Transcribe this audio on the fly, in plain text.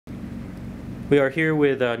We are here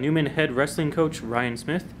with Newman head wrestling coach Ryan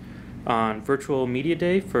Smith on virtual media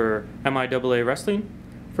day for MIAA Wrestling.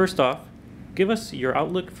 First off, give us your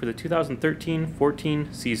outlook for the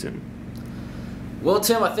 2013-14 season. Well,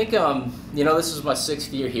 Tim, I think this is my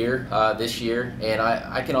 6th year here this year, and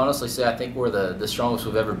I can honestly say I think we're the strongest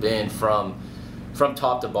we've ever been from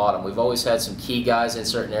top to bottom. We've always had some key guys in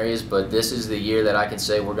certain areas, but this is the year that I can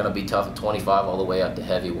say we're going to be tough at 25 all the way up to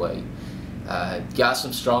heavyweight. Got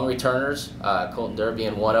some strong returners, Colton Durr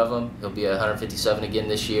being one of them. He'll be at 157 again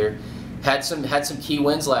this year. Had some key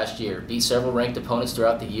wins last year. Beat several ranked opponents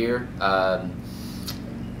throughout the year.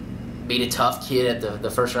 Beat a tough kid at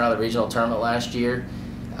the first round of the regional tournament last year.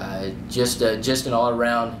 Just an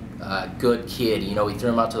all-around good kid. You know, we threw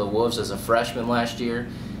him out to the Wolves as a freshman last year,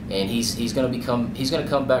 and he's going to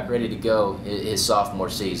come back ready to go his sophomore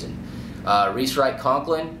season. Reese Wright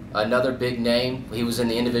Conklin, another big name. He was in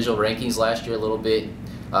the individual rankings last year a little bit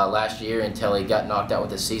until he got knocked out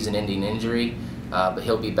with a season-ending injury, but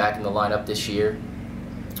he'll be back in the lineup this year.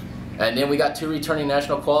 And then we got 2 returning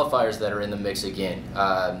national qualifiers that are in the mix again.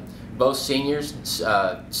 Both seniors,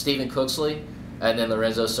 Stephen Cooksley and then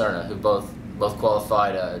Lorenzo Cerna, who both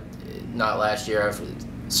qualified not last year.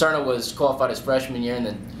 Cerna was qualified his freshman year, and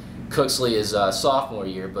then Cooksley is sophomore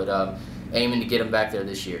year, but aiming to get him back there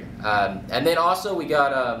this year. And then also we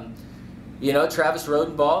got Travis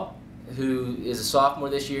Rodenbaugh, who is a sophomore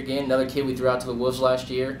this year again, another kid we threw out to the Wolves last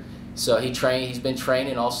year. So he's been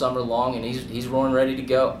training all summer long, and he's roaring ready to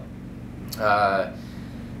go.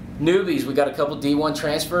 Newbies, we got a couple D1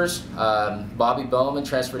 transfers. Bobby Bowman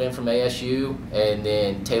transferred in from ASU, and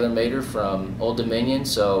then Taylor Mater from Old Dominion.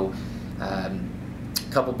 So a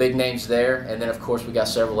couple big names there, and then of course we got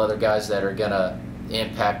several other guys that are gonna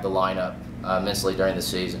impact the lineup immensely during the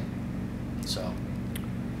season. So,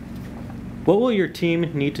 what will your team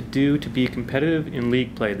need to do to be competitive in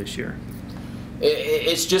league play this year?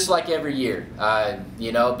 It's just like every year.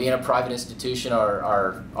 Being a private institution,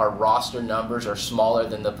 our roster numbers are smaller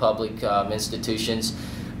than the public institutions.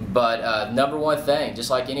 But number one thing, just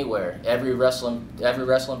like anywhere, every wrestling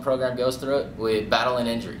program goes through it with battling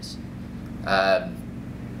injuries.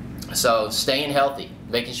 So staying healthy,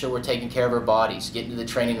 making sure we're taking care of our bodies, getting to the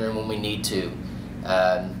training room when we need to,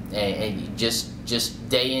 and just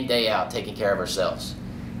day in, day out, taking care of ourselves.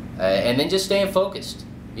 And then just staying focused.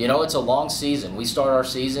 You know, it's a long season. We start our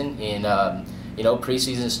season in,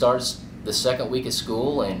 preseason starts the 2nd week of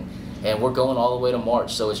school, and we're going all the way to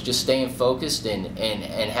March. So it's just staying focused and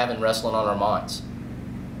having wrestling on our minds,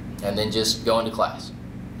 and then just going to class.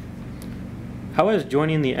 How has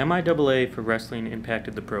joining the MIAA for wrestling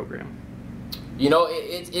impacted the program? You know,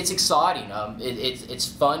 it's exciting. It's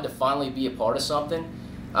fun to finally be a part of something.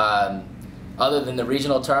 Other than the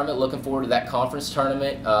regional tournament, looking forward to that conference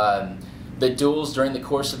tournament. The duels during the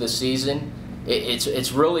course of the season,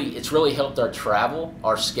 it's really helped our travel,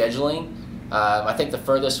 our scheduling. I think the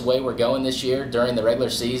furthest away we're going this year during the regular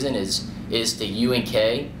season is to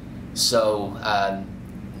UNK. So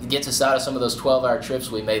it gets us out of some of those 12-hour trips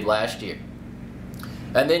we made last year.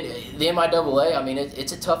 And then the MIAA, I mean,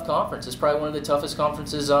 it's a tough conference. It's probably one of the toughest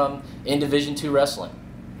conferences in Division II wrestling.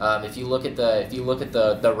 If you look at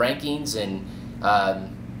the rankings and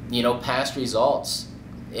past results,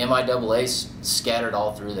 MIAA's scattered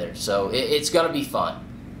all through there. So it's going to be fun,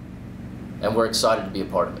 and we're excited to be a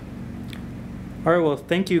part of it. All right, well,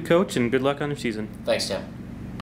 thank you, Coach, and good luck on your season. Thanks, Tim.